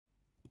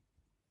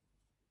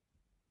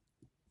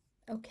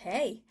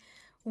Okay,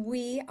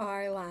 we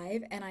are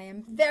live and I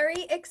am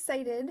very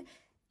excited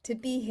to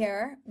be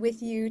here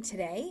with you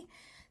today.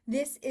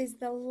 This is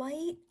the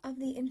Light of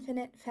the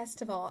Infinite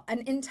Festival, an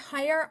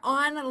entire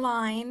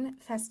online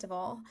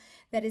festival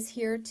that is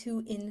here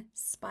to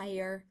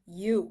inspire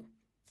you.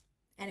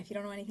 And if you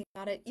don't know anything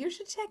about it, you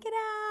should check it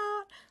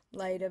out.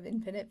 Light of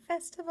Infinite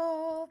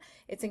Festival.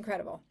 It's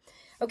incredible.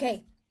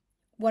 Okay,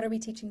 what are we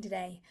teaching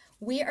today?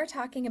 We are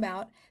talking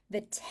about the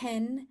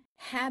 10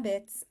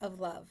 habits of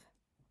love.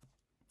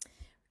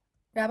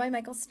 Rabbi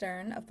Michael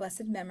Stern of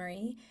blessed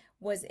memory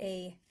was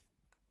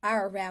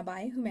our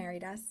rabbi who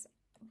married us,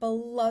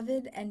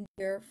 beloved and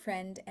dear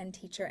friend and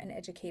teacher and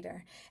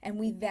educator, and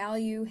we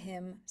value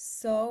him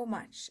so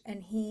much,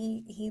 and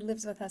he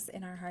lives with us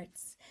in our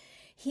hearts.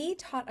 He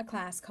taught a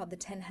class called the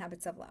 10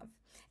 Habits of Love,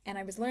 and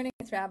I was learning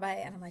with Rabbi,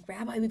 and I'm like,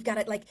 Rabbi, we've got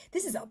it, like,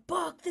 this is a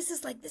book, this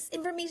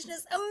information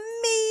is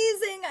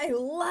amazing, I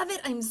love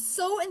it, I'm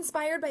so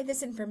inspired by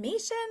this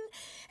information.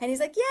 And he's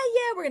like,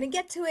 yeah, we're gonna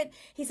get to it.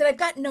 He said, I've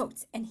got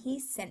notes, and he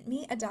sent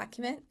me a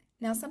document.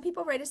 Now, some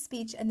people write a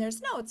speech and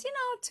there's notes,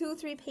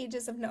 2-3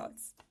 pages of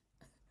notes.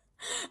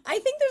 I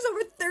think there's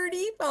over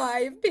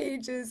 35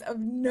 pages of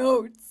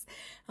notes.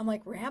 I'm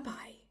like, Rabbi,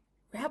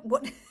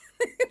 what?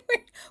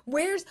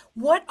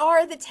 What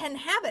are the 10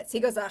 habits? He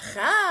goes,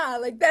 aha,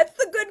 like that's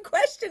the good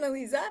question,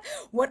 Aleeza.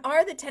 What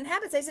are the 10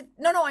 habits? I said,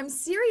 no, I'm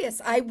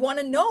serious. I want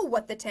to know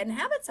what the 10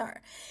 habits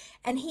are.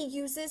 And he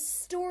uses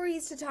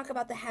stories to talk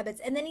about the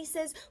habits. And then he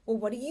says, well,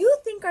 what do you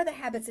think are the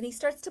habits? And he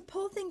starts to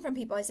pull things from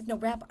people. I said, no,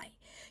 Rabbi,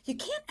 you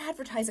can't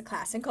advertise a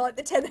class and call it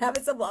the 10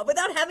 habits of love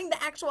without having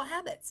the actual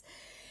habits.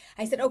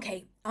 I said,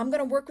 okay, I'm going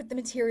to work with the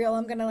material.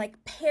 I'm going to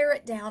pare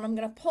it down. I'm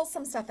going to pull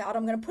some stuff out.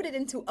 I'm going to put it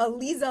into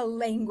Aleeza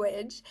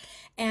language.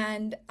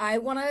 And I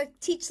want to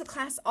teach the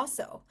class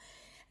also.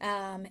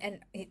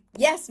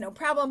 Yes, no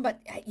problem.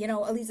 But,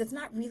 Aleeza, it's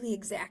not really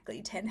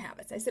exactly 10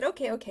 habits. I said,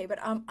 okay, but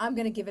I'm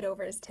going to give it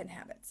over as 10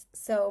 habits.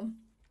 So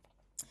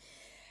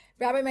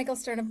Rabbi Michael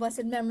Stern of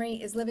blessed memory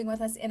is living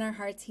with us in our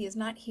hearts. He is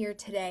not here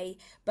today,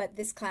 but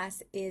this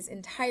class is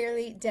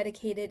entirely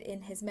dedicated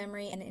in his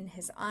memory and in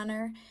his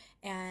honor.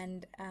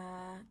 And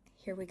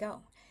here we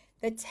go.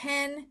 The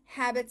 10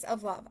 habits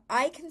of love.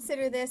 I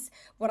consider this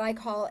what I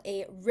call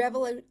a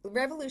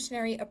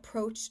revolutionary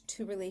approach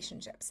to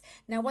relationships.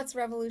 Now, what's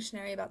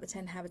revolutionary about the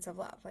 10 habits of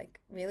love? Like,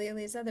 really,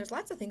 Aleeza? There's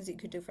lots of things you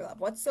could do for love.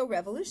 What's so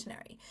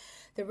revolutionary?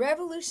 The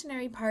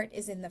revolutionary part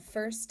is in the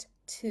first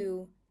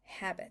 2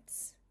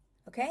 habits.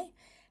 Okay?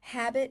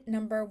 Habit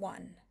number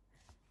 1,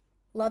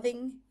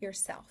 loving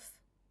yourself.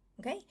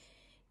 Okay?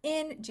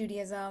 In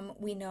Judaism,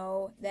 we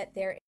know that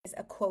there is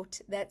a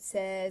quote that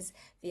says,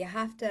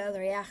 "V'ahavta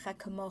l'reacha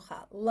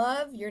kamocha,"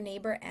 love your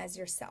neighbor as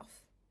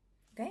yourself.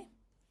 Okay?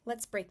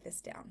 Let's break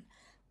this down.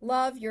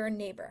 Love your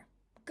neighbor.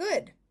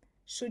 Good.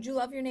 Should you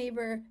love your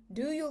neighbor?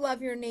 Do you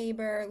love your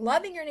neighbor?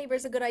 Loving your neighbor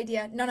is a good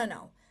idea.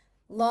 No.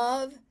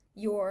 Love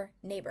your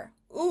neighbor.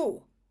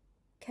 Ooh,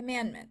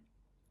 commandment.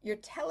 You're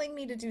telling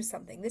me to do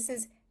something. This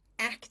is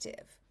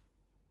active.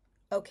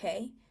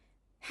 Okay?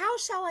 How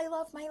shall I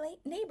love my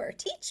neighbor?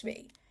 Teach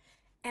me.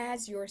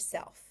 As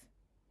yourself.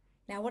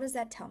 Now, what does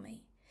that tell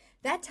me?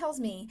 That tells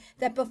me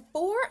that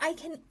before I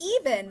can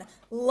even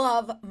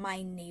love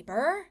my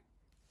neighbor,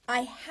 I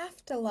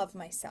have to love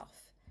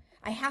myself.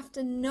 I have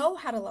to know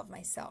how to love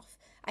myself.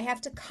 I have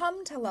to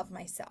come to love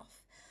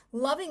myself.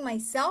 Loving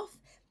myself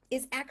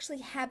is actually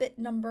habit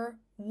number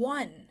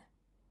 1.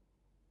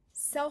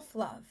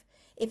 Self-love.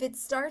 If it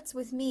starts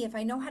with me, if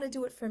I know how to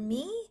do it for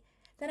me,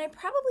 then I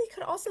probably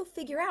could also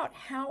figure out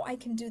how I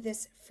can do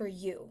this for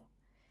you.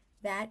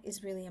 That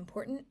is really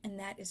important, and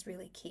that is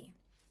really key.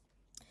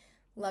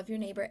 Love your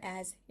neighbor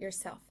as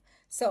yourself.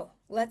 So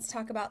let's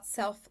talk about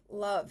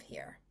self-love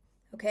here,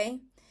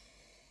 okay?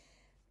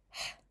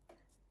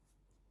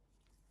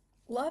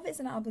 Love is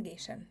an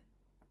obligation.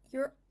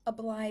 You're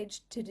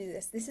obliged to do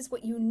this. This is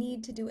what you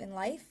need to do in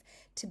life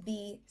to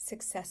be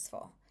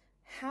successful.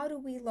 How do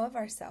we love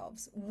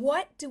ourselves?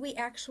 What do we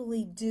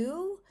actually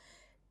do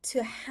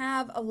to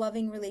have a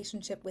loving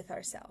relationship with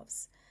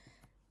ourselves?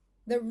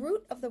 The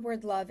root of the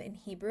word love in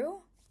Hebrew,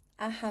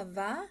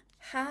 ahava,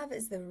 hav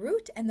is the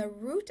root, and the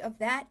root of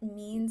that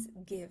means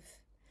give.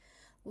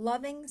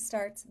 Loving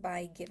starts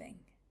by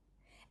giving.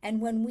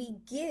 And when we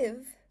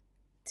give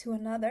to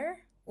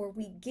another, or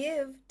we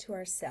give to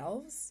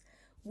ourselves,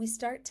 we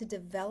start to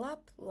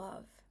develop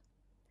love.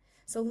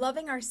 So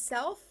loving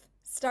ourselves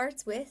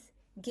starts with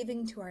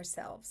giving to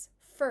ourselves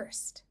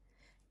first.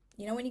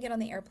 You know when you get on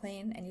the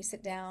airplane and you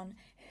sit down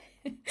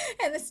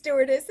and the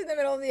stewardess in the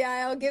middle of the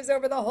aisle gives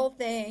over the whole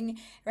thing,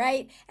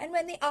 right? And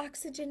when the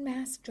oxygen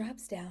mask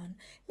drops down,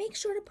 make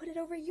sure to put it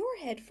over your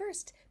head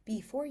first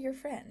before your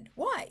friend.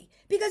 Why?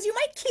 Because you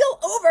might keel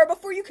over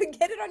before you can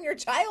get it on your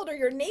child or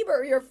your neighbor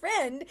or your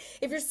friend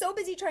if you're so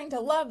busy trying to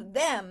love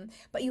them,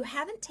 but you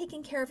haven't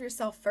taken care of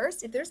yourself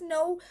first. If there's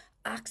no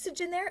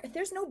oxygen there, if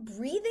there's no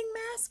breathing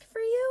mask for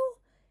you,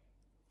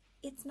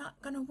 it's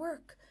not going to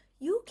work.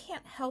 You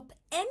can't help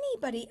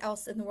anybody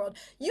else in the world.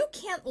 You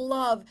can't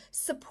love,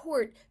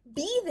 support,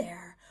 be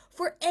there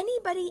for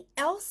anybody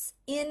else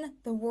in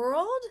the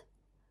world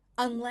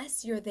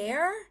unless you're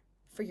there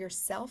for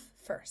yourself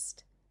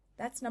first.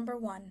 That's number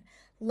one.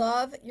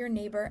 Love your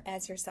neighbor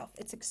as yourself.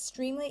 It's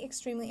extremely,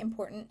 extremely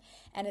important,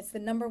 and it's the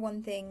number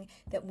one thing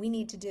that we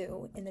need to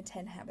do in the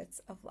 10 habits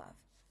of love.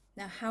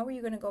 Now, how are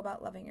you going to go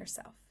about loving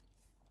yourself?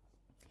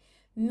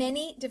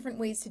 Many different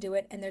ways to do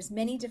it, and there's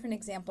many different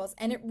examples,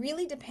 and it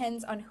really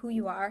depends on who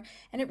you are,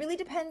 and it really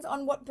depends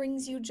on what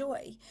brings you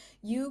joy.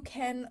 You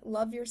can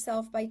love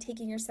yourself by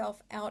taking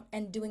yourself out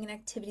and doing an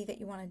activity that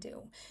you want to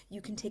do.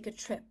 You can take a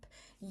trip.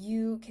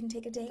 You can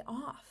take a day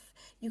off.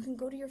 You can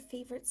go to your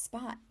favorite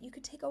spot. You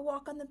could take a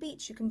walk on the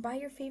beach. You can buy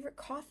your favorite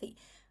coffee.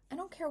 I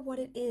don't care what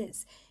it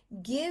is.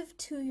 Give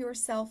to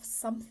yourself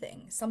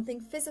something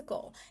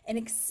physical, an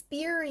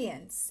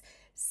experience,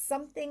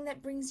 something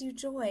that brings you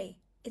joy.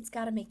 It's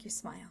got to make you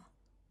smile.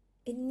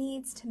 It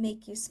needs to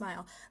make you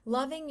smile.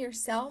 Loving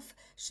yourself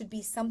should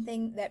be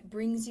something that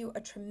brings you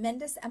a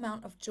tremendous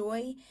amount of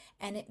joy,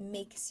 and it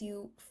makes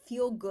you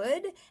feel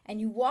good, and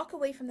you walk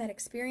away from that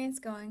experience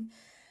going,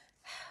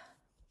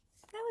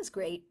 that was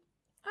great.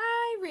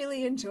 I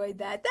really enjoyed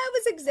that. That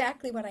was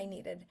exactly what I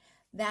needed.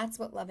 That's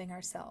what loving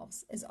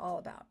ourselves is all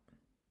about.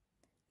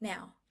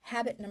 Now,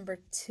 habit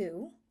number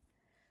 2,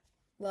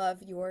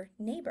 love your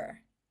neighbor.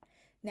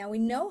 Now we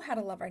know how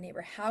to love our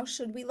neighbor. How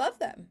should we love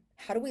them?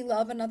 How do we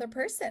love another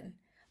person?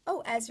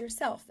 Oh, as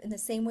yourself, in the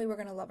same way we're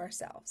going to love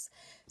ourselves.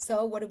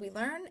 So what do we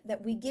learn?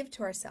 That we give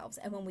to ourselves.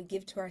 And when we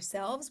give to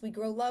ourselves, we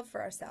grow love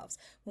for ourselves.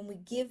 When we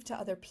give to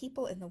other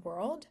people in the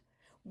world,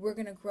 we're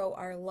going to grow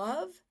our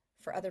love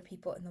for other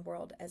people in the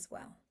world as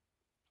well.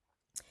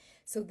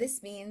 So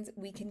this means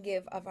we can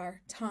give of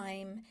our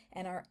time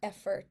and our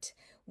effort.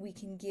 We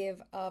can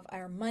give of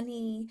our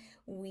money.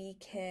 We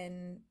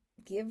can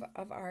give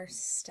of our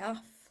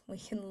stuff. We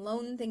can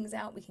loan things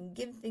out. We can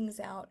give things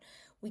out.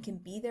 We can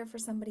be there for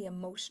somebody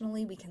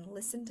emotionally. We can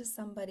listen to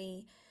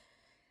somebody.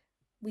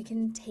 We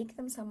can take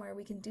them somewhere.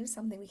 We can do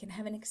something. We can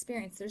have an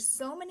experience. There's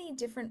so many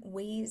different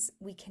ways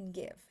we can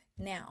give.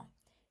 Now,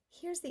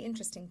 here's the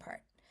interesting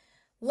part.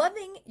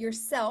 Loving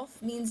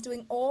yourself means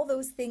doing all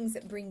those things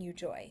that bring you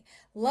joy.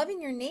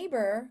 Loving your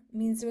neighbor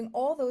means doing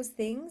all those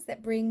things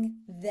that bring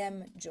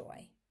them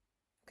joy.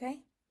 Okay?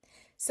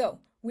 So,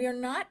 we are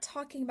not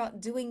talking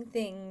about doing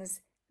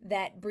things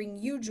that bring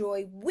you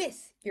joy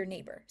with your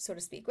neighbor, so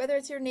to speak. Whether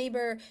it's your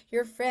neighbor,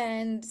 your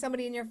friend,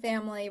 somebody in your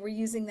family, we're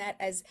using that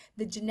as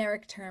the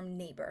generic term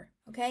neighbor,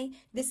 okay?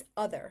 This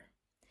other,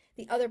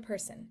 the other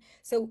person.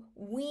 So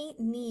we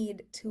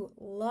need to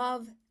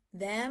love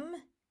them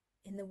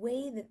in the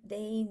way that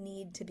they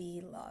need to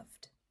be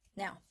loved.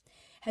 Now,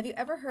 have you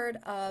ever heard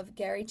of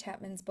Gary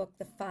Chapman's book,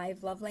 The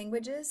 5 Love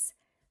Languages?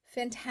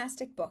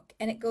 Fantastic book,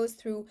 and it goes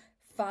through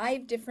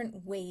 5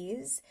 different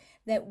ways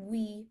that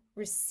we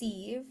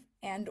receive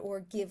and or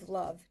give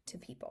love to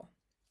people.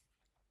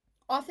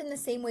 Often the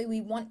same way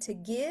we want to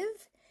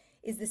give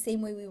is the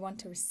same way we want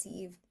to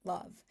receive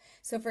love.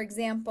 So for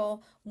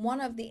example,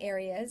 one of the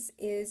areas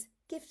is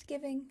gift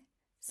giving.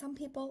 Some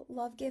people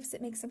love gifts.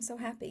 It makes them so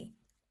happy.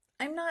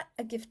 I'm not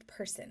a gift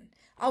person.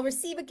 I'll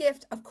receive a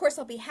gift. Of course,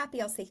 I'll be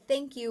happy. I'll say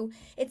thank you.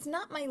 It's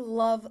not my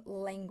love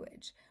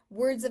language.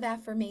 Words of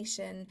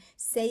affirmation,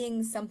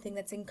 saying something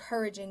that's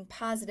encouraging,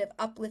 positive,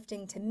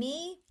 uplifting to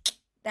me,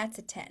 that's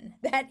a 10.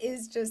 That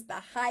is just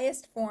the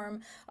highest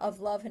form of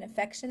love and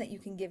affection that you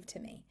can give to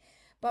me.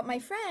 But my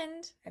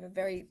friend, I have a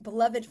very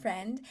beloved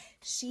friend,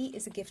 she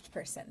is a gift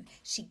person.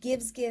 She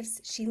gives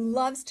gifts. She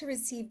loves to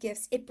receive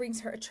gifts. It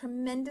brings her a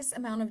tremendous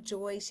amount of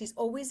joy. She's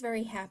always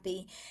very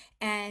happy,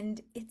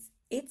 and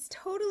it's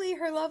totally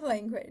her love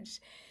language.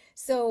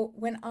 So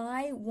when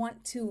I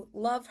want to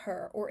love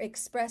her or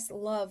express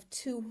love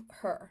to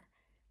her,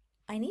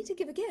 I need to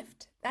give a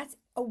gift. That's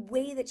a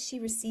way that she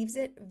receives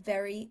it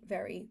very,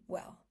 very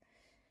well.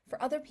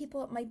 For other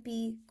people, it might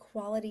be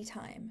quality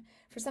time.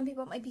 For some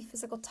people, it might be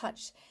physical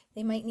touch.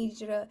 They might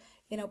need you to,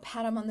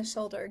 pat them on the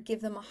shoulder,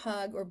 give them a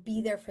hug, or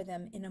be there for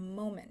them in a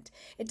moment.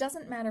 It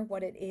doesn't matter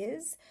what it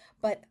is,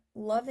 but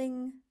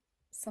loving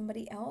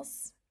somebody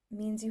else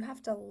means you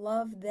have to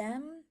love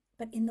them,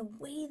 but in the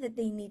way that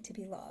they need to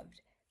be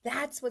loved.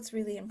 That's what's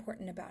really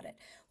important about it.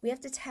 We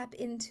have to tap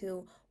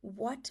into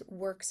what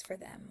works for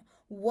them,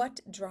 what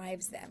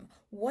drives them,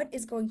 what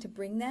is going to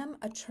bring them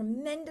a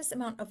tremendous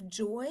amount of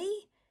joy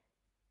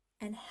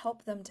and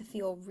help them to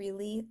feel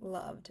really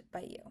loved by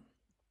you.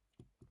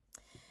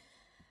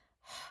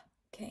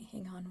 Okay,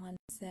 hang on one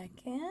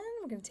second.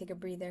 We're going to take a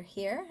breather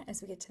here as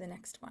we get to the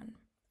next one.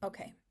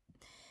 Okay.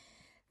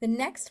 The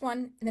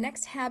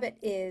next habit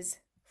is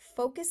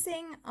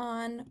focusing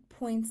on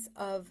points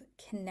of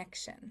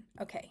connection.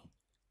 Okay.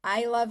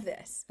 I love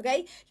this,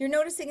 okay? You're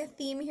noticing a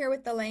theme here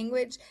with the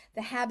language,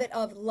 the habit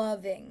of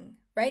loving,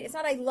 right? It's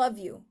not I love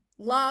you.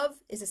 Love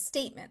is a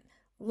statement.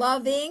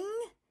 Loving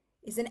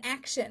is an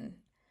action.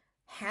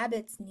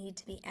 Habits need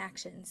to be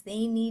actions.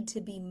 They need to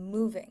be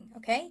moving,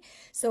 okay?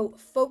 So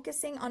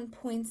focusing on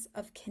points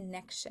of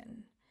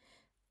connection.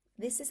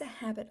 This is a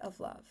habit of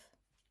love.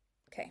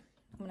 Okay,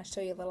 I'm going to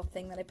show you a little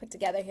thing that I put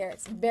together here.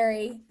 It's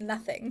very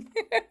nothing.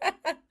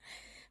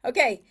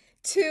 Okay,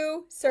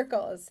 2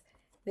 circles.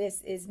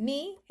 This is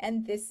me,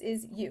 and this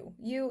is you.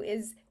 You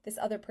is this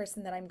other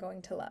person that I'm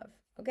going to love,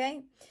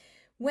 okay?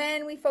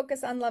 When we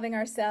focus on loving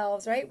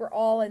ourselves, right, we're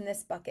all in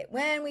this bucket.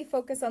 When we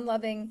focus on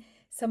loving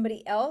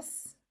somebody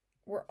else,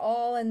 we're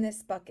all in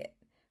this bucket.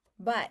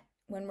 But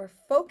when we're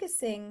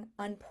focusing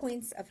on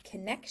points of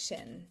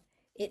connection,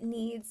 it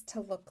needs to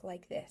look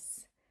like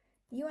this.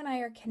 You and I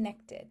are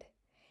connected,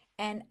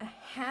 and a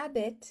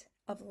habit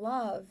of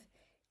love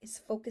is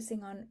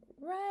focusing on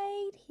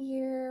right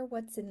here,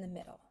 what's in the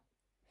middle.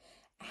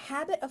 A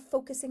habit of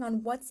focusing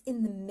on what's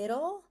in the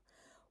middle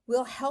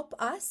will help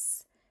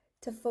us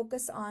to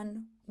focus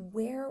on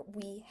where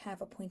we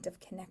have a point of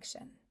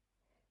connection.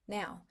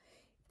 Now,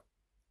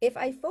 if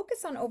I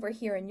focus on over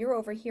here and you're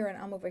over here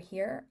and I'm over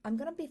here, I'm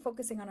going to be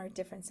focusing on our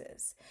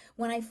differences.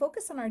 When I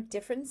focus on our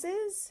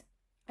differences,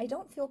 I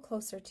don't feel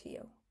closer to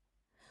you.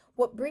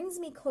 What brings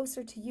me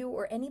closer to you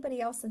or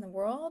anybody else in the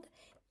world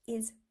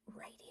is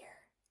right here.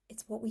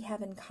 It's what we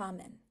have in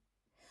common.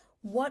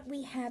 What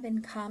we have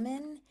in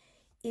common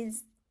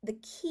is the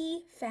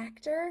key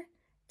factor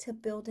to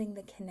building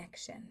the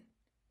connection,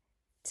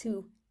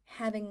 to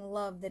having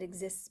love that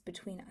exists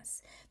between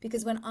us.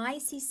 Because when I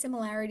see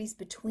similarities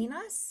between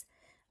us,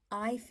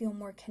 I feel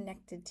more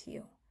connected to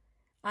you.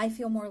 I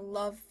feel more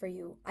love for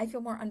you. I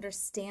feel more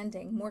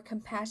understanding, more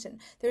compassion.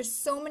 There's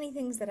so many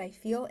things that I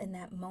feel in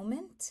that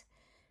moment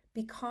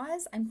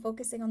because I'm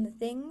focusing on the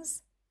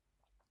things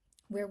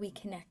where we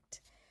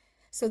connect.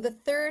 So the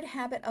third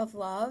habit of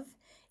love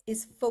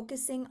is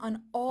focusing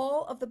on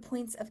all of the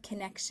points of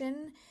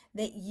connection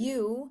that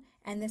you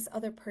and this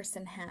other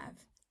person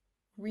have.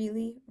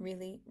 Really,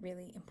 really,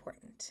 really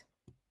important.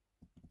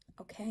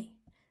 Okay,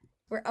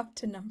 we're up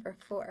to number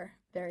 4.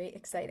 Very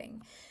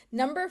exciting.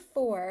 Number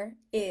 4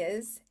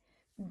 is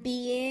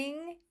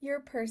being your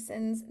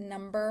person's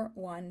number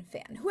one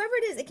fan. Whoever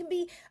it is, it can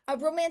be a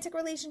romantic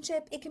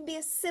relationship, it can be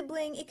a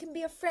sibling, it can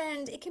be a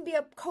friend, it can be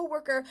a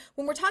coworker.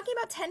 When we're talking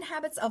about 10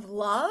 habits of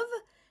love,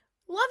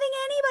 loving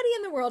anybody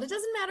in the world, it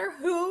doesn't matter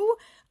who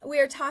we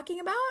are talking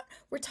about.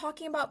 We're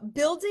talking about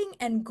building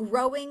and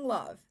growing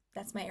love.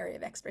 That's my area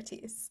of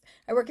expertise.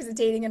 I work as a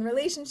dating and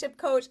relationship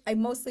coach. I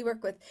mostly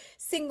work with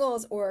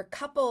singles or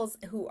couples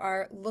who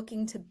are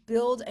looking to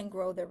build and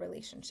grow their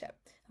relationship.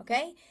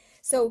 Okay?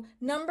 So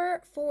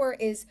number 4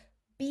 is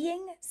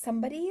being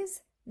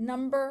somebody's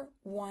number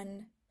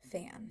one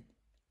fan.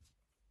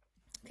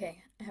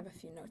 Okay, I have a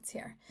few notes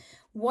here.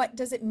 What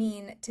does it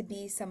mean to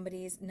be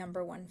somebody's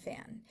number one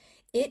fan?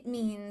 It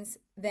means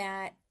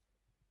that,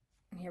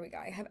 here we go,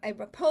 I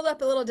pulled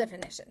up a little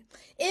definition.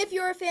 If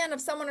you're a fan of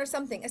someone or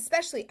something,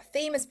 especially a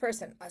famous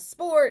person, a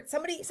sport,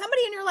 somebody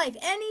in your life,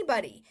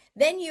 anybody,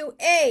 then you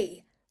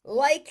A,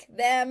 like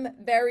them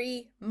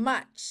very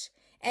much,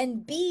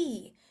 and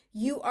B,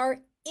 you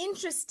are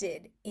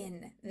interested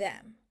in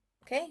them,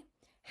 okay?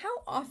 How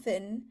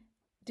often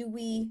do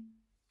we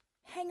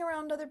hang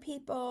around other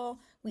people,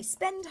 we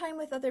spend time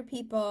with other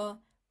people,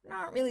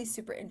 not really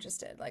super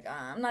interested, like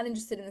I'm not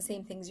interested in the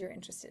same things you're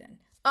interested in.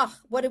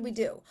 What did we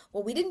do?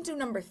 Well, we didn't do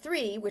number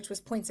 3, which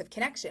was points of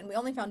connection. We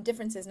only found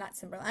differences, not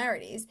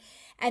similarities.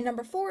 And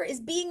number 4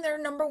 is being their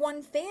number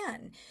one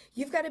fan.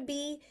 You've got to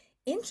be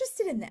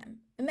interested in them.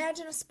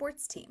 Imagine a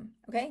sports team,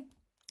 okay?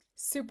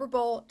 Super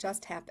Bowl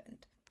just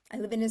happened. I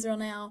live in Israel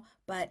now,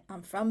 but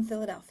I'm from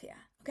Philadelphia,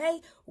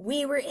 okay?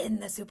 We were in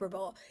the Super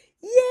Bowl.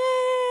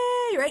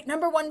 Yay, right?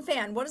 Number one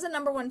fan. What does a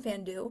number one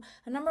fan do?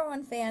 A number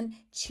one fan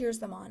cheers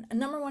them on. A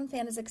number one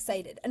fan is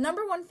excited. A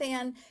number one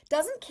fan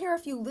doesn't care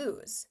if you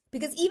lose,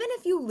 because even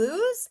if you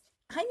lose,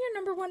 I'm your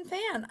number one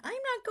fan. I'm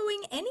not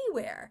going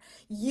anywhere.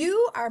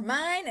 You are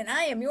mine and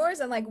I am yours,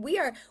 and like we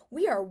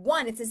are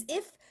one. It's as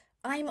if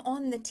I'm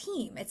on the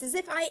team. It's as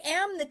if I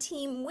am the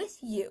team with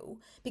you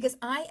because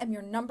I am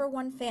your number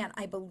one fan.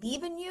 I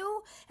believe in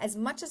you as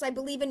much as I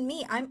believe in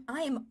me.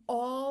 I am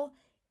all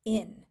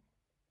in.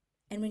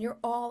 And when you're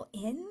all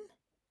in,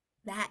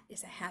 that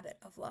is a habit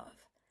of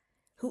love.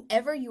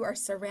 Whoever you are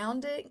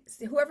surrounding,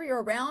 whoever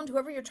you're around,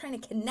 whoever you're trying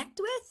to connect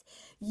with,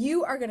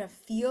 you are going to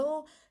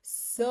feel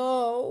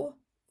so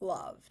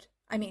loved.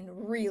 I mean,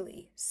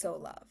 really so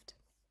loved.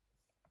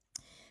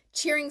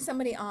 Cheering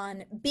somebody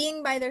on,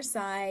 being by their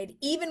side,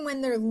 even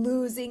when they're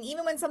losing,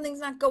 even when something's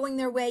not going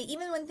their way,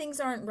 even when things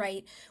aren't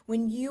right.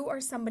 When you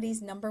are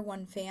somebody's number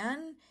one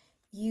fan,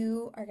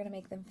 you are going to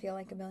make them feel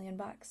like $1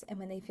 million. And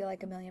when they feel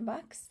like $1 million,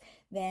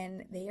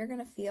 then they are going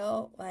to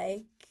feel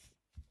like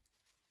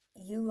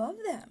you love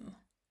them.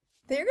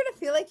 They're going to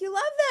feel like you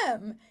love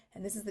them.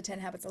 And this is the 10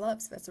 habits of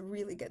love, so that's a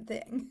really good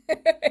thing.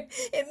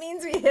 It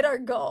means we hit our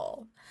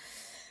goal.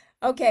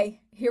 Okay,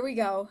 here we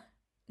go.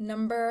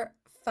 Number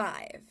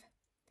 5.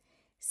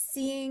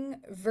 Seeing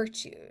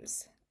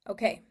virtues.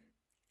 Okay,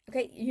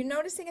 you're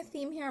noticing a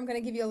theme here. I'm going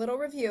to give you a little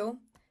review.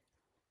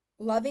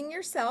 Loving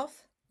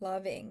yourself,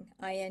 loving,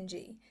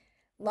 ing.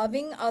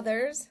 Loving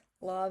others,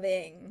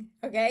 loving,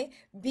 okay?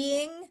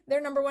 Being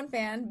their number one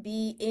fan,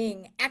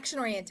 being.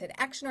 Action-oriented.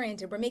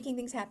 We're making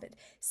things happen.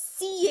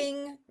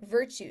 Seeing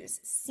virtues,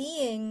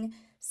 seeing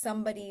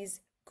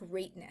somebody's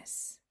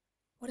greatness.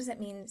 What does that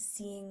mean,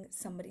 seeing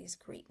somebody's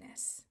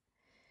greatness?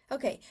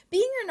 Okay,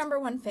 being your number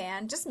one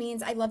fan just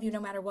means I love you no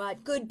matter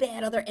what, good,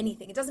 bad, other,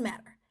 anything. It doesn't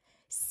matter.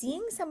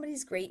 Seeing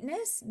somebody's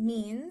greatness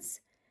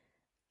means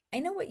I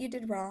know what you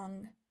did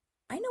wrong.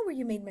 I know where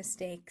you made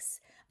mistakes.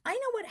 I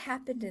know what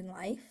happened in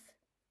life.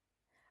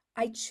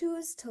 I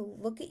choose to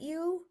look at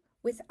you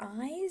with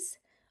eyes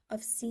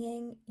of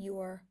seeing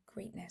your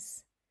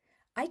greatness.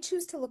 I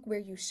choose to look where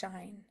you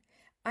shine.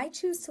 I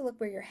choose to look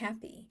where you're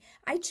happy.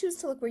 I choose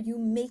to look where you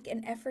make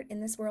an effort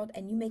in this world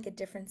and you make a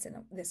difference in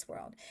this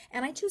world.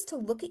 And I choose to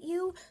look at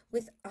you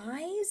with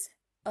eyes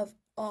of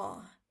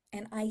awe,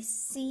 and I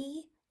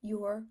see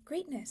your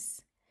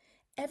greatness.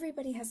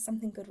 Everybody has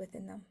something good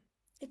within them.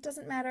 It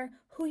doesn't matter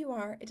who you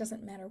are. It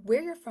doesn't matter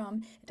where you're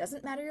from. It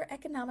doesn't matter your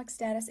economic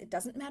status. It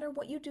doesn't matter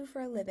what you do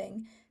for a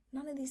living.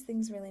 None of these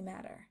things really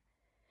matter.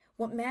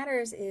 What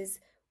matters is,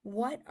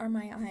 what are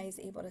my eyes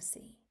able to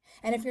see?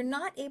 And if you're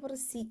not able to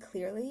see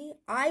clearly,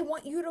 I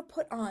want you to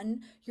put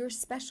on your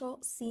special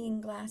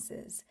seeing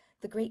glasses,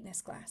 the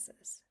greatness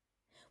glasses.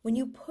 When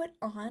you put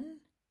on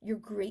your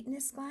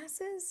greatness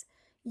glasses,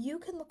 you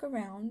can look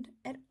around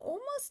at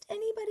almost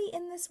anybody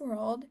in this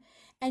world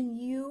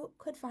and you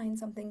could find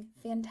something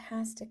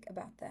fantastic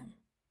about them.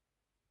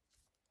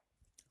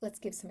 Let's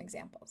give some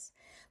examples.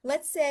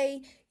 Let's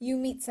say you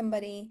meet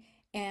somebody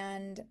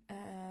and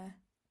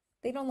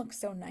they don't look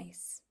so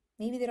nice.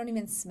 Maybe they don't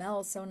even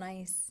smell so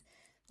nice.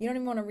 You don't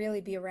even want to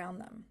really be around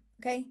them,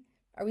 okay?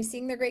 Are we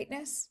seeing their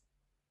greatness?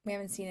 We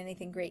haven't seen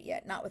anything great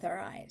yet, not with our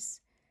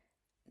eyes.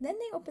 Then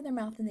they open their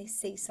mouth and they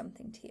say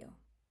something to you.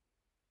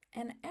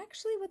 And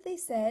actually what they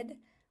said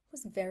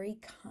was very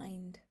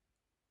kind.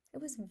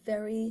 It was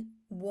very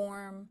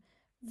warm,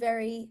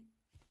 very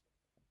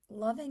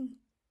loving.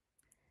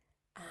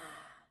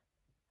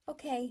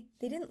 Okay,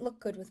 they didn't look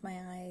good with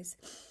my eyes.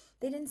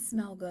 They didn't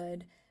smell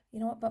good. You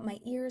know what? But my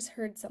ears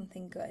heard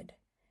something good.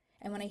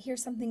 And when I hear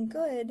something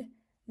good,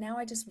 now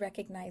I just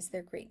recognize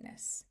their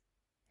greatness.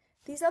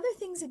 These other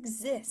things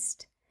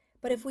exist,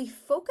 but if we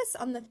focus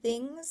on the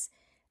things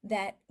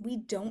that we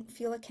don't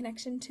feel a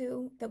connection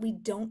to, that we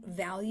don't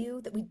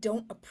value, that we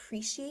don't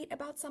appreciate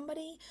about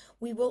somebody,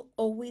 we will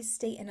always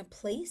stay in a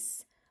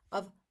place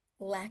of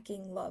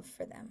lacking love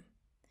for them.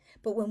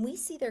 But when we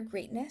see their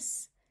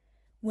greatness,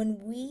 when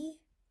we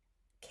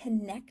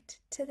connect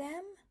to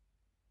them,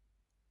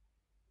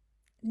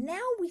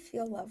 now we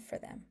feel love for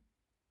them.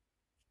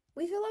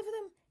 We feel love for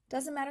them.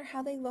 Doesn't matter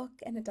how they look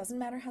and it doesn't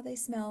matter how they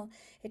smell.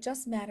 It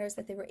just matters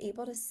that they were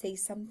able to say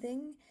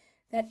something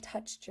that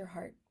touched your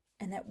heart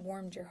and that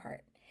warmed your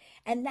heart.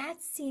 And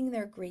that's seeing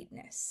their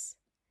greatness.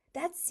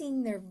 That's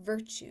seeing their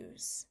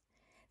virtues.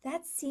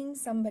 That's seeing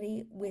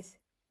somebody with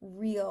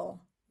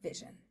real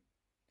vision.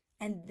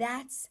 And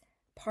that's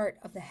part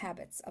of the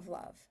habits of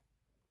love.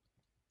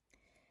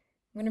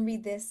 I'm going to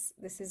read this.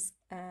 This is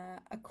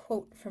a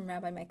quote from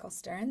Rabbi Michael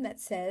Stern that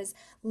says,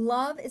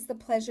 "Love is the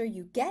pleasure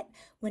you get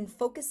when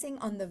focusing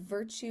on the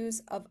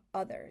virtues of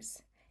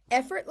others.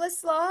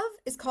 Effortless love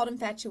is called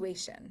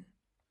infatuation."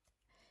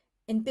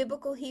 In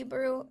biblical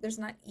Hebrew, there's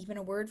not even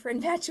a word for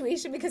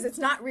infatuation because it's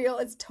not real.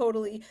 It's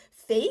totally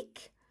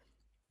fake.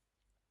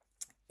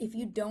 If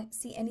you don't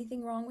see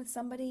anything wrong with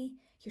somebody,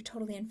 you're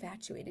totally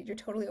infatuated. You're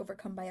totally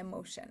overcome by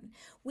emotion.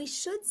 We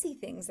should see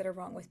things that are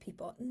wrong with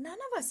people. None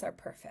of us are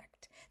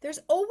perfect. There's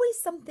always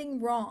something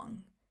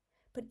wrong.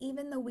 But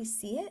even though we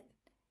see it,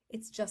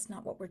 it's just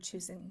not what we're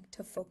choosing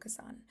to focus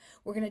on.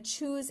 We're going to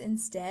choose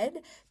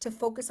instead to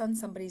focus on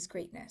somebody's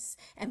greatness.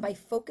 And by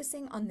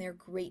focusing on their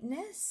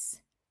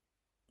greatness,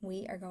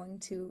 we are going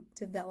to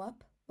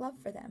develop love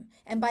for them.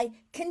 And by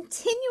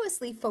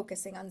continuously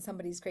focusing on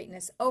somebody's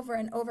greatness over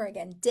and over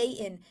again, day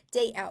in,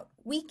 day out,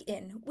 week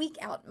in, week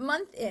out,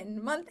 month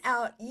in, month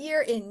out,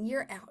 year in,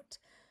 year out,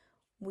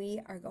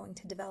 we are going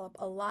to develop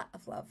a lot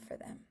of love for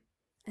them.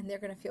 And they're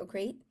going to feel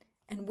great,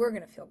 and we're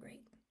going to feel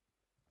great.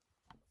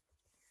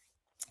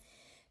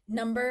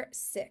 Number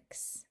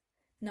 6.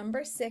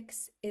 Number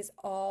 6 is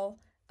all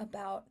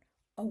about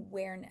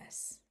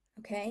awareness,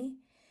 okay?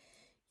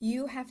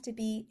 You have to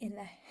be in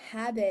the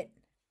habit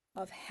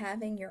of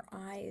having your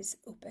eyes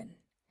open.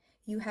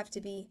 You have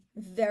to be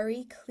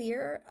very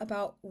clear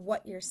about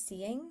what you're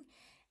seeing,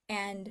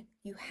 and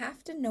you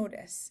have to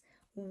notice,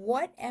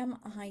 what am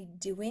I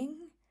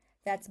doing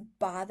that's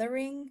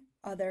bothering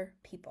other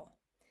people?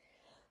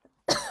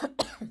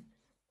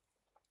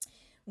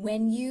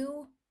 When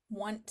you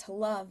want to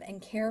love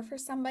and care for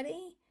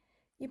somebody,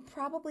 you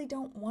probably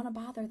don't want to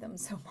bother them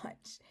so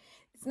much.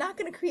 It's not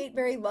going to create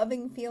very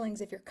loving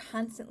feelings if you're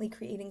constantly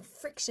creating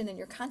friction and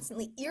you're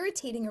constantly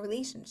irritating a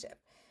relationship,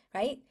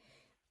 right?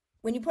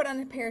 When you put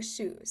on a pair of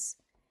shoes,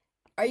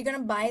 are you going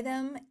to buy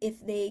them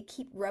if they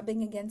keep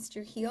rubbing against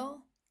your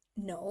heel?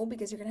 No,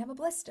 because you're going to have a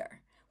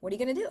blister. What are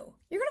you going to do?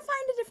 You're going to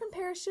find a different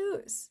pair of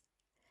shoes.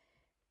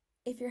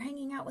 If you're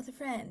hanging out with a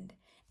friend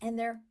and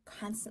they're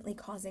constantly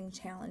causing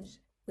challenge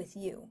with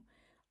you,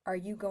 are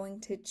you going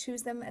to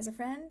choose them as a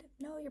friend?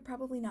 No, you're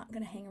probably not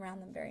going to hang around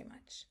them very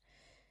much.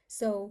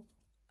 So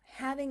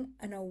having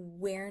an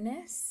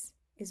awareness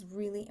is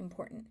really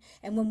important.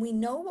 And when we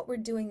know what we're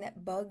doing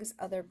that bugs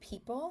other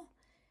people,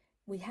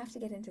 we have to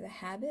get into the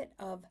habit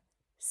of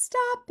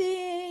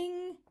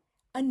stopping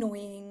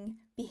annoying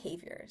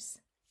behaviors.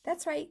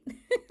 That's right.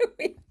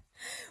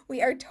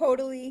 We are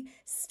totally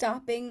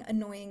stopping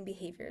annoying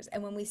behaviors.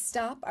 And when we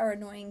stop our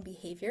annoying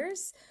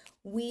behaviors,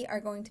 we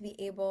are going to be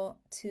able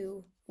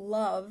to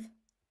love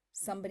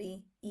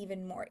somebody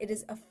even more. It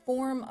is a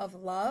form of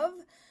love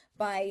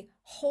by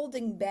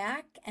holding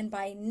back and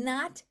by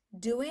not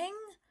doing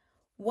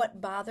what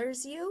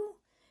bothers you,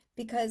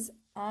 because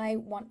I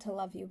want to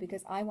love you,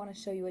 because I want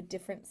to show you a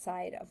different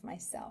side of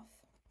myself.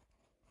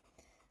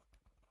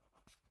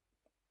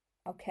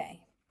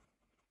 Okay.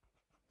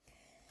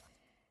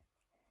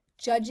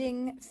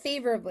 Judging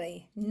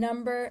favorably.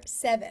 Number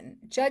 7.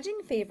 Judging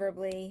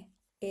favorably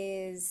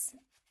is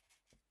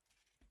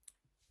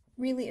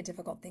really a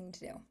difficult thing to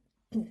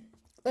do.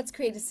 Let's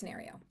create a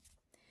scenario.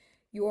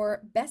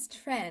 Your best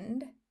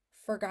friend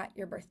forgot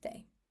your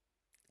birthday.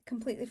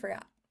 Completely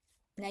forgot.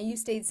 Now you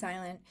stayed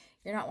silent.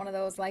 You're not one of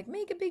those like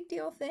make a big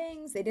deal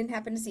things. They didn't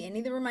happen to see any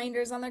of the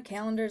reminders on their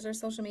calendars or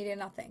social media,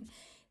 nothing.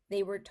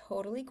 They were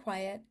totally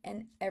quiet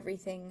and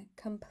everything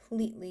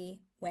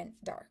completely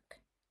went dark.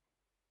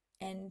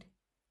 And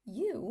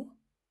you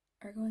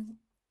are going,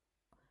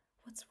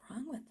 what's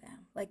wrong with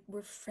them? Like,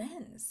 we're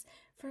friends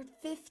for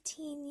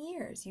 15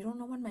 years. You don't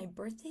know when my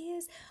birthday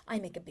is? I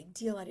make a big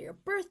deal out of your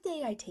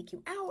birthday. I take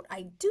you out.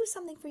 I do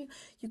something for you.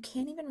 You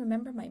can't even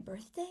remember my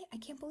birthday? I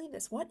can't believe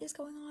this. What is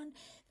going on?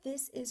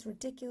 This is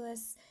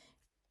ridiculous.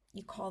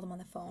 You call them on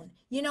the phone.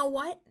 You know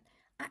what?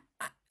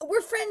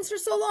 We're friends for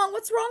so long.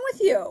 What's wrong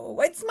with you?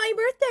 It's my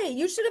birthday.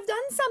 You should have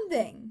done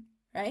something,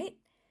 right?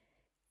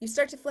 You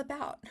start to flip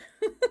out.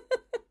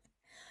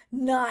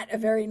 Not a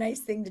very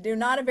nice thing to do,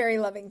 not a very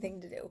loving thing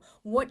to do.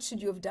 What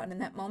should you have done in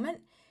that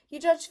moment?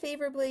 You judge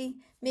favorably.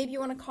 Maybe you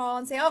want to call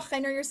and say, oh, I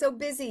know you're so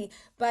busy,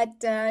 but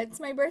it's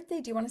my birthday.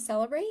 Do you want to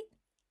celebrate?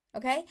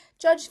 Okay?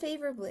 Judge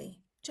favorably.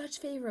 Judge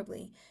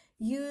favorably.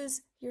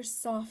 Use your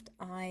soft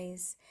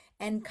eyes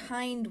and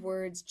kind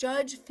words.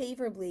 Judge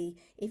favorably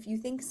if you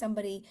think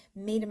somebody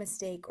made a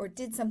mistake or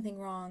did something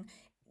wrong.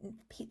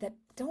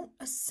 Don't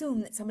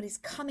assume that somebody's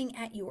coming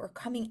at you or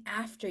coming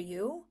after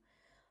you.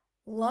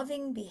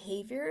 Loving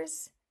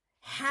behaviors,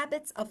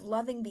 habits of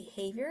loving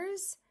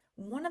behaviors,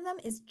 one of them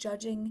is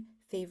judging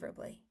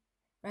favorably,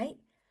 right?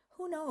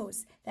 Who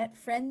knows? That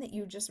friend that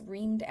you just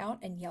reamed out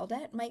and yelled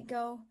at might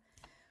go,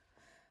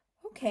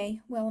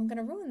 okay, well, I'm going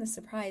to ruin the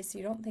surprise so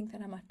you don't think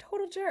that I'm a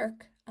total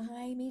jerk.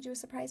 I made you a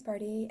surprise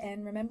party,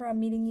 and remember I'm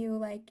meeting you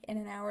like in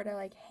an hour to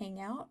like hang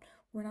out.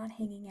 We're not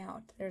hanging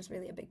out. There's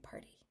really a big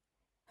party,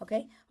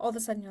 okay? All of a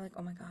sudden you're like,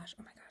 oh my gosh,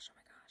 oh my gosh, oh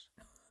my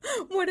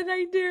gosh. What did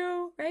I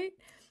do, right?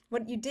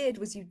 What you did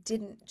was you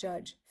didn't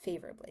judge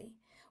favorably.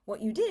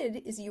 What you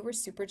did is you were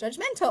super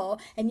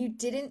judgmental and you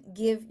didn't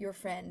give your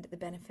friend the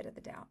benefit of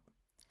the doubt.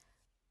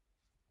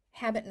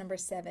 Habit number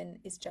 7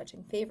 is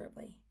judging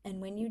favorably. And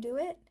when you do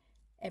it,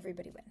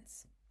 everybody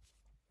wins.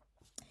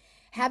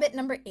 Habit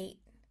number 8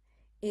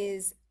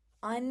 is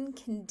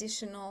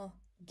unconditional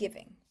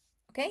giving.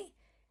 Okay?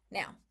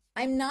 Now,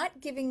 I'm not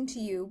giving to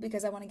you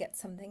because I want to get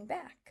something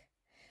back.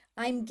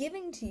 I'm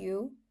giving to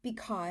you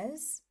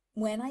because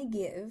when I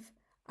give,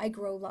 I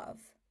grow love.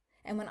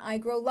 And when I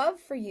grow love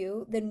for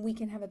you, then we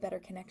can have a better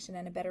connection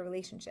and a better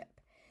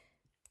relationship.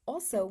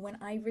 Also, when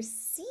I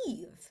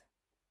receive,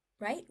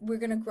 right, we're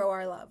going to grow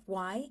our love.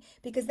 Why?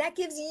 Because that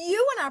gives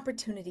you an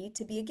opportunity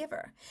to be a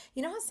giver.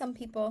 You know how some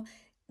people,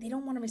 they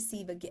don't want to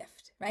receive a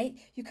gift, right?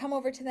 You come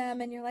over to them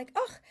and you're like,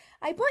 oh,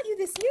 I bought you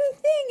this new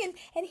thing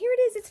and here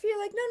it is. It's for you.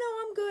 Like, no,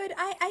 I'm good.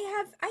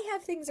 I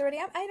have things already.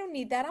 I don't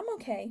need that. I'm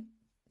okay.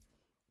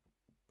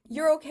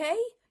 You're okay?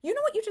 You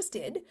know what you just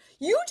did?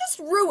 You just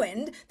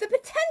ruined the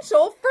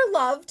potential for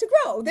love to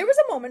grow. There was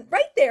a moment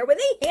right there when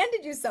they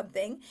handed you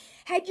something.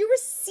 Had you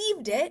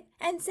received it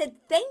and said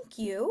thank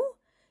you,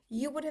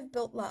 you would have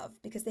built love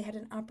because they had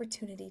an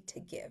opportunity to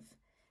give.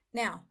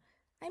 Now,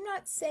 I'm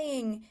not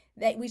saying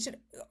that we should,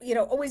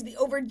 always be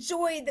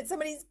overjoyed that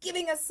somebody's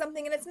giving us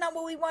something and it's not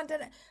what we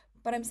wanted.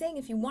 But I'm saying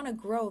if you want to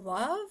grow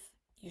love,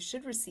 you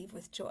should receive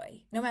with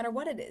joy, no matter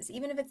what it is.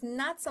 Even if it's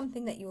not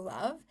something that you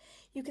love,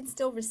 you can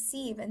still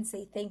receive and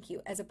say thank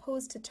you, as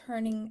opposed to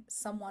turning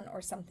someone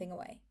or something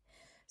away.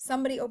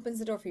 Somebody opens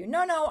the door for you.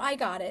 No, I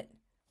got it.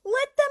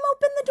 Let them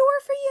open the door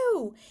for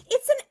you.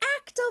 It's an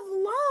act of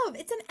love.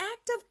 It's an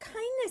act of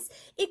kindness.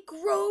 It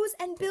grows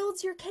and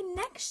builds your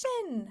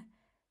connection.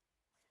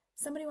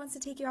 Somebody wants to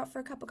take you out for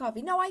a cup of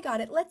coffee. No, I got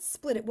it. Let's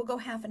split it. We'll go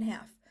half and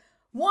half.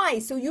 Why?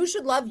 So you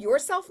should love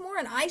yourself more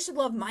and I should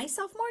love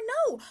myself more?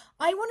 No,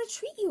 I want to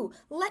treat you.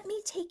 Let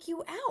me take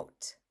you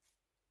out.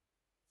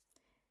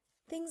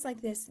 Things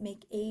like this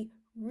make a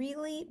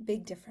really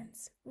big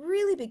difference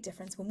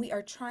when we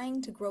are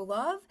trying to grow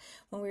love,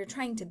 when we are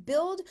trying to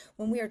build,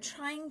 when we are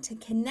trying to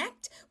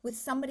connect with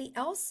somebody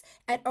else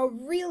at a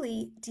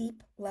really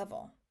deep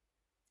level.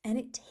 And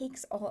it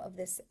takes all of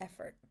this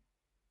effort.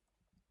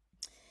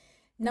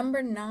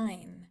 Number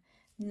 9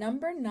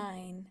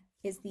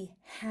 is the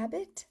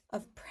habit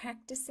of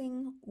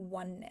practicing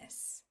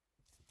oneness.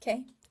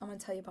 Okay, I'm going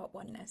to tell you about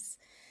oneness.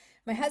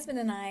 My husband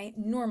and I,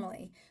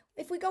 normally,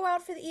 if we go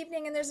out for the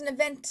evening and there's an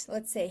event,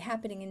 let's say,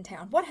 happening in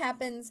town, what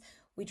happens?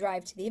 We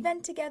drive to the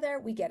event together.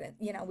 We get it,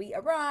 we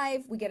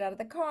arrive, we get out of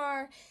the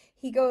car.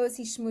 He goes,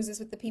 he schmoozes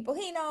with the people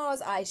he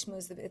knows. I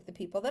schmooze with the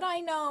people that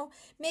I know.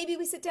 Maybe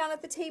we sit down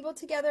at the table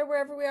together,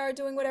 wherever we are,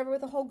 doing whatever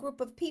with a whole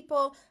group of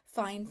people.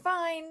 Fine,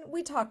 fine.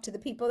 We talk to the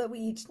people that we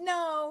each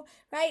know,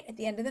 right? At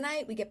the end of the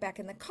night, we get back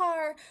in the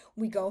car,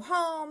 we go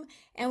home,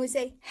 and we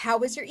say, how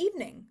was your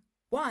evening?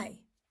 Why?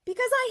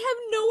 Because I have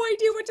no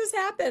idea what just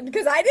happened,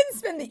 because I didn't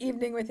spend the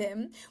evening with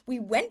him. We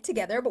went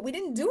together, but we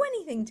didn't do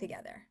anything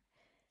together.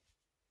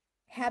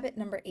 Habit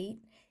number 8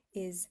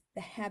 is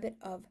the habit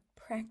of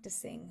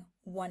practicing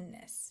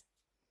oneness.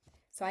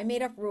 So I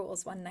made up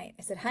rules one night.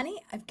 I said, honey,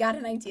 I've got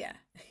an idea.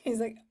 He's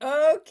like,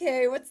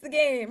 okay, what's the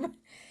game?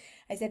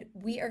 I said,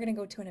 we are going to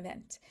go to an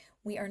event.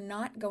 We are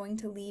not going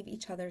to leave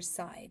each other's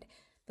side.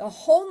 The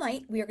whole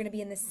night, we are going to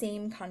be in the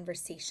same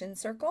conversation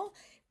circle.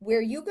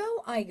 Where you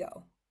go, I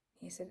go.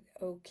 He said,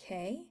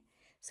 okay.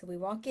 So we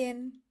walk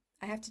in.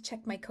 I have to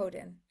check my code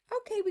in.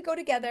 Okay, we go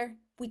together.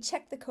 We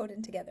check the code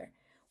in together.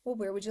 Well,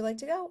 where would you like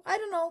to go? I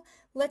don't know.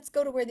 Let's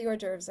go to where the hors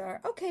d'oeuvres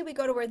are. Okay, we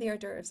go to where the hors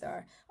d'oeuvres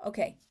are.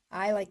 Okay,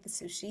 I like the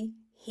sushi.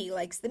 He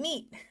likes the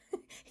meat.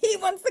 He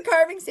wants the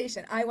carving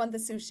station. I want the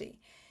sushi.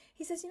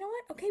 He says, you know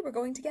what? Okay, we're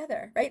going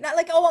together, right? Not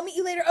like, oh, I'll meet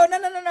you later. Oh,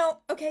 no.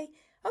 Okay,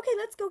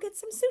 let's go get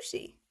some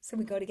sushi. So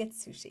we go to get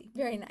sushi.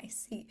 Very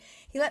nice. He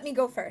let me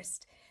go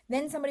first.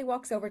 Then somebody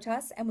walks over to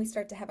us and we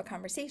start to have a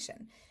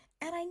conversation.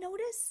 And I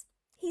notice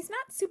he's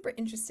not super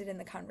interested in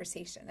the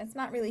conversation. It's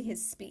not really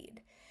his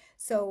speed.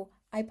 So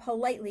I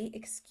politely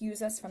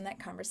excuse us from that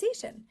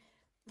conversation.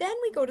 Then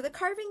we go to the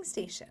carving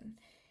station.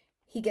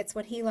 He gets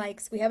what he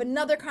likes. We have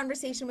another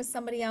conversation with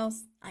somebody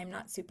else. I'm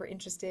not super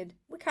interested.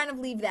 We kind of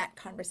leave that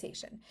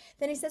conversation.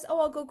 Then he says, oh,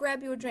 I'll go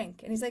grab you a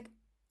drink. And he's like,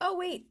 oh,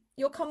 wait,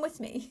 you'll come with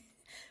me.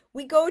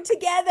 We go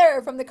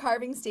together from the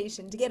carving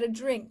station to get a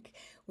drink.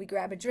 We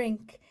grab a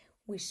drink.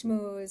 We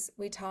schmooze.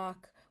 We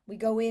talk. We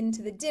go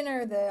into the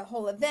dinner, the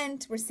whole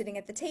event. We're sitting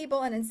at the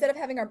table, and instead of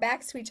having our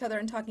backs to each other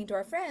and talking to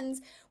our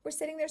friends, we're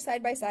sitting there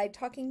side by side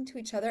talking to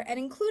each other and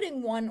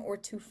including 1 or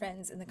 2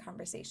 friends in the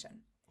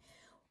conversation.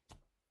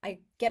 I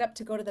get up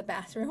to go to the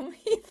bathroom.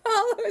 He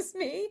follows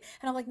me,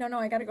 and I'm like, no,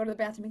 I got to go to the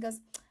bathroom. He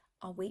goes,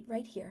 I'll wait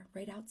right here,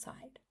 right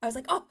outside. I was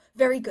like, oh,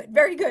 very good,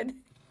 very good. And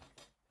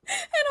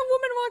a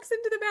woman walks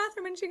into the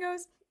bathroom, and she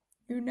goes,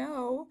 you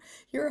know,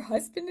 your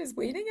husband is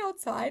waiting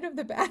outside of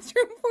the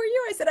bathroom for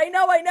you. I said, I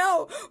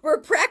know. We're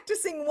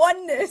practicing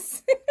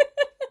oneness.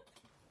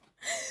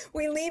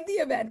 We leave the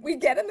event. We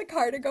get in the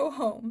car to go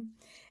home.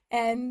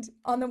 And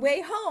on the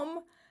way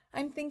home,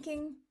 I'm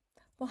thinking,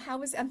 well,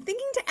 I'm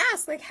thinking to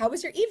ask, like, how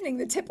was your evening?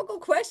 The typical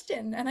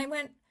question. And I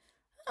went,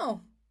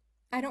 oh,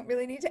 I don't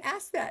really need to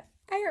ask that.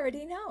 I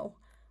already know.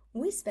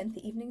 We spent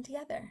the evening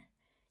together.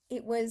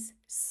 It was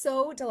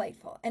so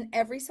delightful, and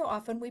every so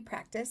often we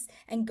practice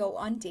and go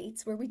on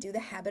dates where we do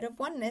the habit of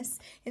oneness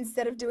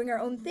instead of doing our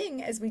own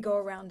thing as we go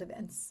around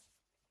events.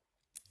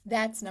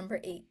 That's number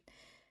 8.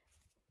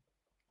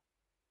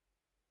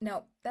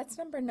 No, that's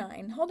number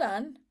 9. Hold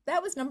on.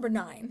 That was number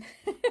 9.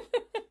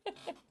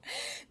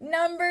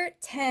 Number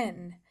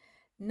 10.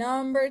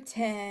 Number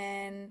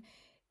 10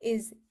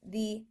 is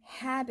the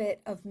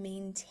habit of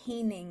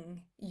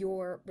maintaining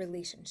your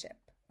relationship,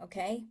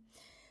 okay?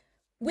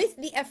 With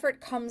the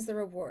effort comes the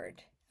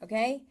reward,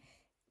 okay?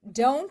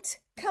 Don't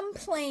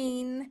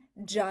complain,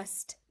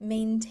 just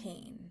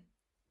maintain.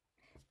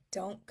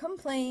 Don't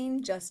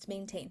complain, just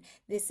maintain.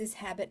 This is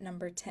habit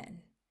number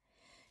 10.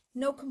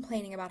 No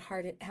complaining about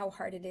how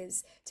hard it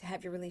is to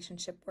have your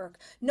relationship work.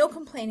 No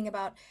complaining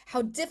about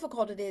how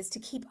difficult it is to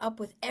keep up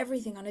with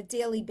everything on a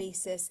daily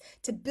basis,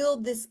 to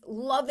build this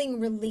loving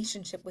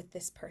relationship with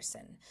this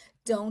person.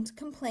 Don't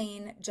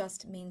complain,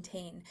 just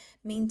maintain.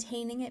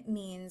 Maintaining it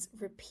means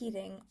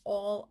repeating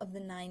all of the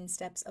 9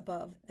 steps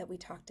above that we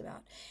talked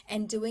about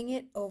and doing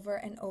it over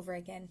and over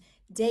again,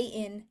 day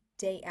in,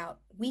 day out,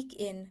 week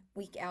in,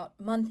 week out,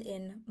 month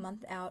in,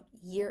 month out,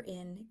 year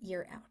in,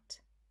 year out.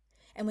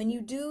 And when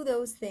you do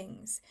those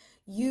things,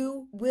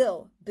 you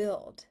will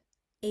build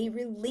a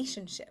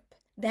relationship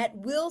that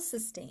will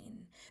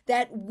sustain,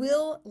 that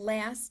will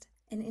last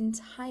an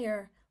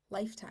entire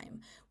lifetime,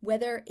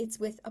 whether it's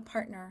with a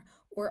partner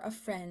or a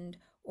friend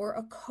or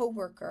a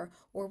coworker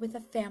or with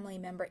a family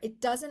member. It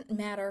doesn't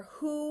matter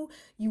who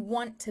you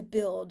want to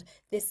build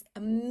this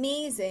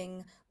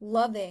amazing,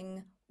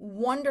 loving,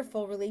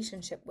 wonderful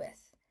relationship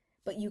with.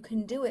 But you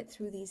can do it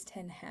through these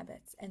 10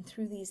 habits and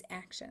through these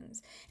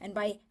actions. And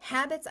by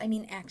habits, I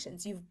mean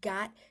actions. You've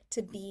got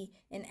to be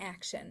in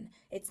action.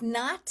 It's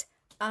not,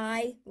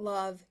 I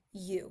love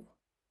you.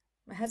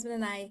 My husband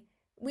and I,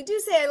 we do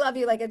say I love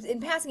you, like it's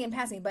in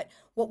passing, but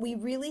what we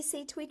really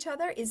say to each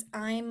other is,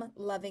 I'm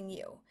loving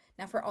you.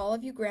 Now, for all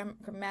of you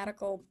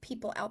grammatical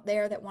people out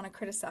there that want to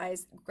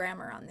criticize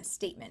grammar on this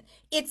statement,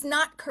 it's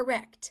not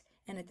correct.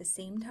 And at the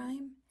same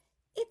time,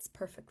 it's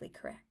perfectly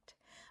correct.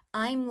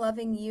 I'm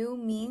loving you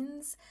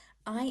means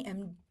I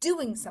am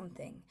doing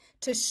something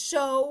to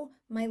show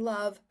my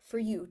love for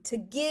you, to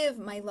give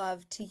my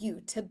love to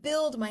you, to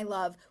build my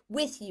love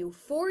with you,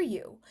 for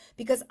you,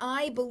 because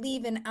I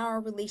believe in our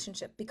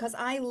relationship, because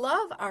I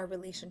love our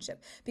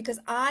relationship, because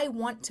I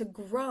want to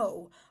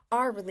grow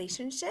our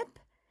relationship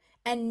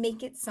and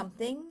make it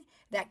something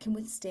that can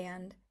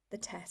withstand the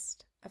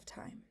test of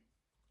time.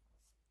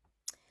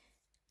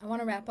 I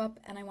want to wrap up,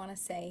 and I want to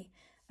say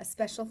a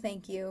special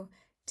thank you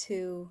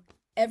to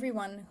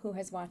everyone who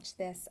has watched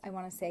this. I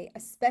want to say a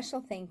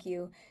special thank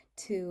you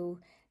to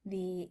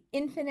the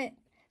infinite,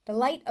 the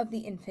light of the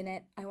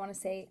infinite. I want to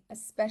say a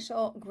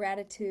special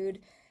gratitude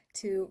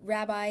to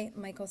Rabbi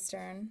Michael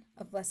Stern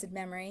of blessed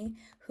memory,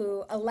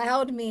 who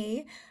allowed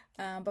me,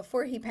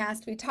 before he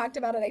passed, we talked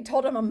about it. I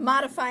told him I'm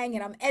modifying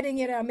it, I'm editing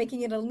it, I'm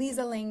making it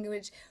Aleeza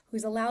language,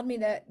 who's allowed me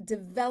to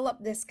develop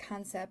this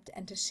concept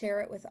and to share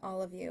it with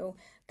all of you.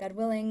 God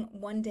willing,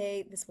 one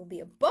day this will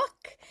be a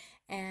book,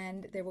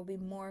 and there will be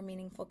more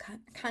meaningful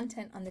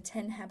content on the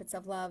 10 habits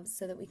of love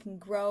so that we can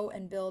grow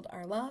and build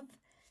our love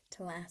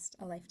to last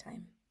a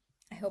lifetime.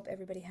 I hope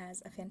everybody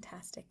has a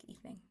fantastic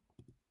evening.